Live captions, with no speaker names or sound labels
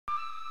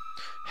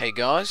Hey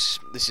guys,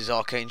 this is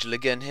Archangel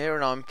again here,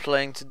 and I'm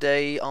playing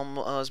today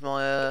as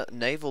my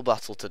naval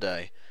battle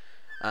today.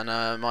 And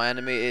my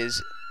enemy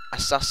is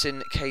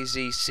Assassin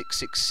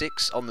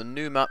KZ666 on the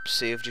new map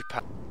Sea of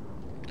Japan.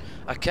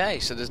 Okay,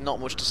 so there's not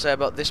much to say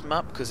about this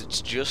map because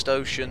it's just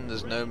ocean,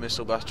 there's no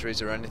missile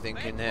batteries or anything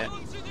in here.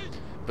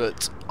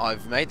 But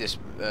I've made this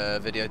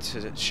video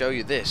to show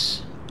you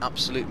this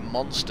absolute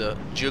monster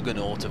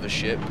juggernaut of a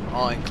ship,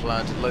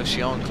 ironclad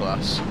L'Océan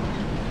class.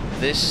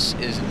 This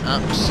is an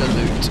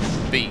absolute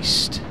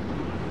beast.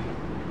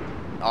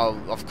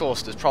 Of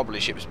course, there's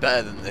probably ships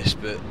better than this,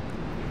 but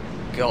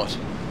God,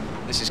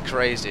 this is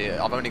crazy.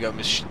 I've only got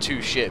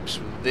two ships.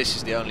 This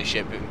is the only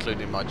ship,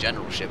 including my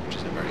general ship, which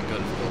isn't very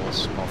good, of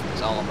course, apart from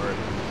its armour and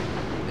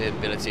the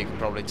ability can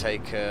probably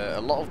take a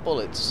lot of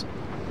bullets.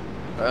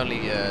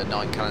 Only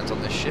 9 cannons on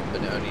this ship,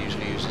 and it only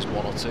usually uses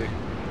 1 or 2.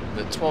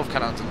 But 12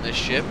 cannons on this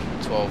ship,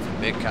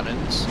 12 big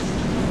cannons.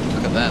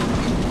 Look at them.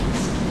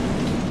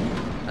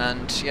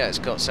 And yeah, it's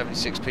got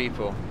 76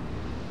 people.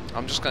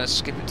 I'm just going to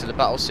skip it to the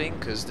battle scene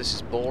because this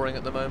is boring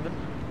at the moment.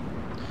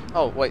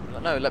 Oh wait,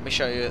 no, let me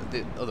show you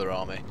the other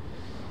army.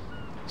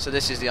 So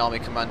this is the army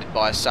commanded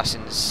by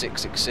Assassin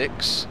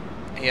 666.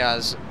 He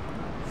has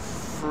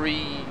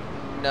three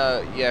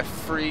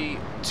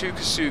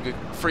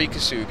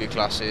Kasuga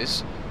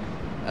classes.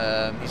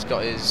 He's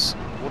got his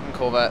wooden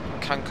corvette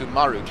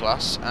Kankumaru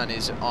class and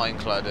his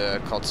ironclad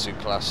Kotsu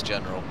class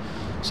general.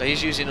 So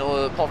he's using,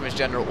 apart from his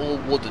general, all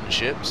wooden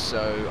ships,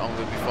 so I'm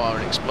going to be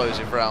firing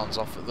explosive rounds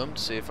off at them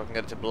to see if I can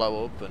get it to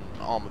blow up, and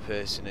armour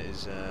piercing it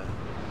is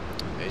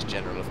his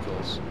general, of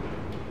course.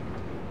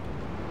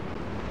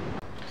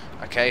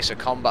 Okay, so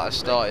combat has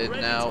started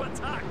now.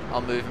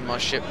 I'm moving my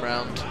ship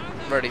round,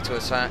 ready to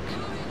attack.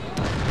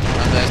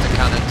 And there's the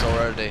cannons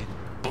already.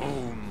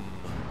 Boom!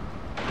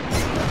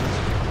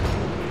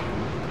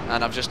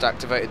 And I've just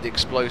activated the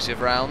explosive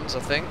rounds,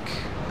 I think.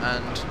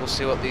 And we'll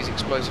see what these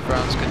explosive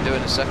rounds can do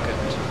in a second.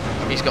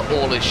 He's got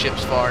all his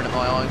ships firing at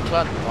my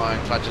ironclad. My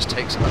ironclad just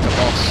takes it like a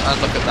boss.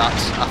 And look at that,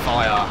 a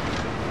fire.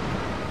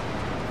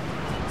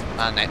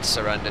 And it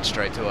surrendered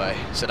straight away.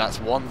 So that's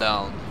 1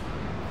 down.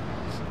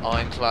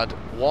 Ironclad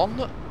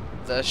 1,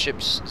 their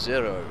ship's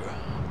 0.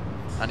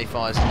 And he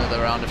fires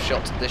another round of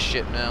shots at this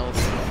ship now.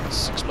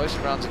 It's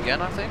explosive rounds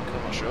again, I think.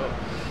 I'm not sure.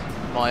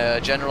 My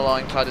general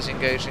ironclad is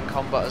engaged in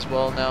combat as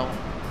well now.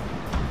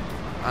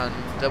 And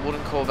their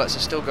wooden corvettes are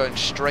still going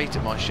straight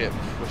at my ship,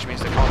 which means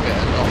they can't get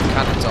a lot of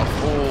cannons off.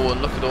 Oh,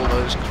 and look at all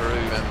those crew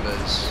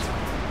members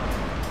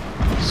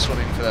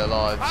swimming for their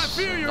lives. I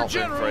fear your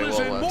general is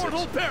in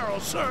mortal peril,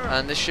 sir.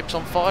 And this ship's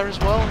on fire as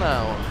well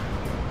now.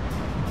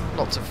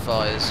 Lots of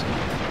fires.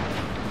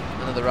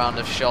 Another round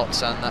of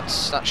shots, and that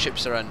ship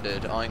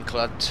surrendered.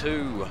 Ironclad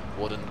 2,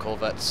 wooden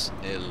corvettes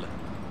nil.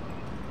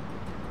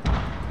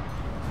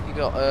 You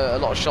got a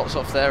lot of shots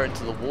off there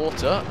into the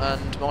water,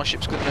 and my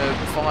ship's going to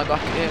fire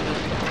back at him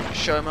and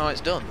show him how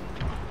it's done.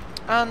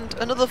 And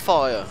another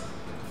fire.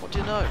 What do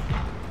you know?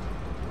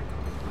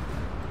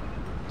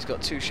 He's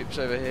got 2 ships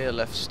over here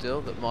left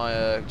still that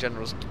my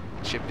general's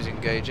ship is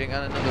engaging,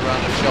 and another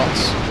round of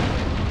shots.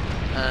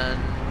 And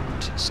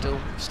still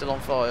on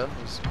fire.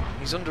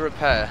 He's under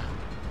repair,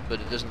 but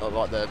it doesn't look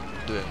like they're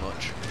doing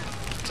much.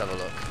 Let's have a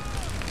look.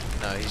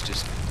 No, he's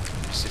just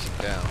sitting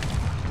down.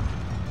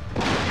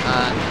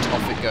 And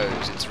off it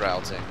goes, it's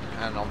routing,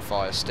 and on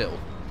fire still.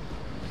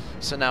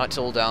 So now it's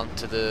all down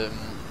to the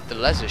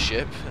leisure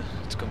ship,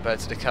 as compared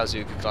to the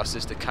Kazuga class,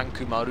 is the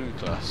Kankumaru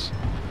class.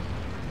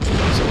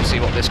 So we'll see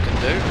what this can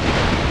do.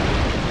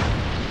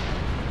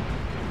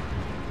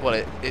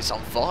 Well, it's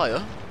on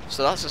fire,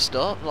 so that's a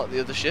start, like the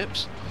other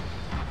ships.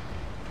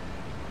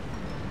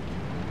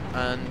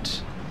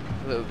 And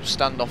the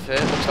standoff here,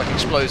 looks like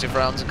explosive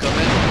rounds are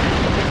coming.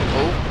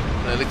 Oh,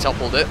 nearly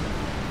toppled it.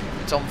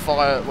 It's on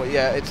fire. Well,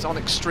 yeah, it's on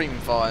extreme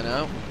fire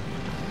now.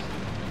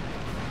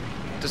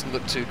 Doesn't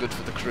look too good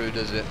for the crew,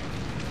 does it?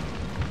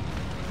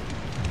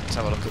 Let's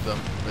have a look at them.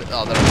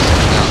 Oh, they're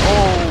now.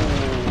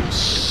 Oh,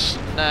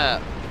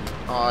 snap!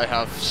 I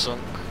have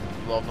sunk.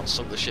 Well, I've not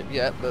sunk the ship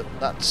yet, but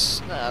that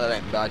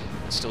ain't bad.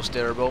 It's still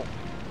steerable,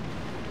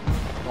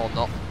 or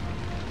not.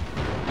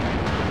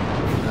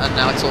 And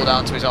now it's all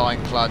down to his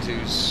ironclad,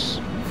 who's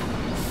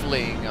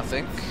fleeing, I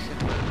think.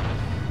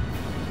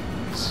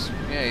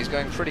 Yeah, he's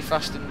going pretty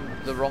fast in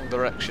the wrong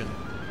direction,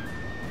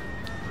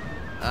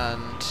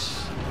 and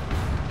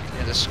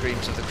yeah, the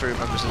screams of the crew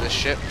members of this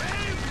ship.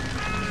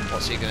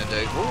 What's he going to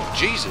do? Oh,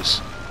 Jesus!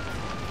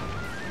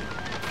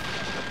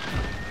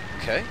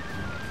 Okay,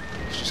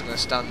 he's just going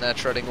to stand there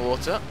treading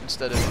water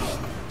instead of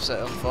set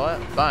it on fire.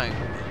 Bang!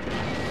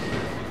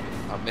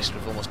 I missed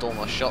with almost all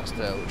my shots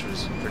there, which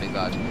was pretty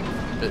bad.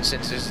 But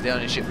since this is the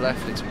only ship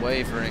left, it's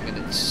wavering, and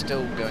it's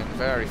still going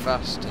very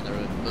fast in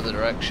another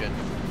direction.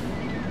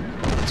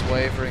 It's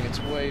wavering, it's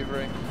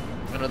wavering.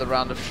 Another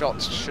round of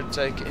shots should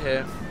take it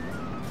here.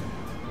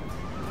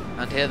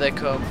 And here they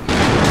come.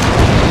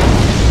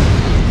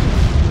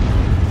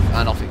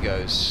 And off it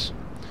goes.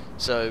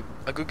 So,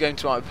 a good game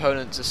to my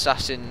opponent's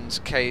Assassin's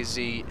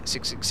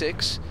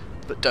KZ666,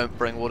 but don't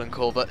bring wooden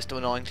corvettes to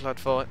an ironclad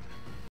fight.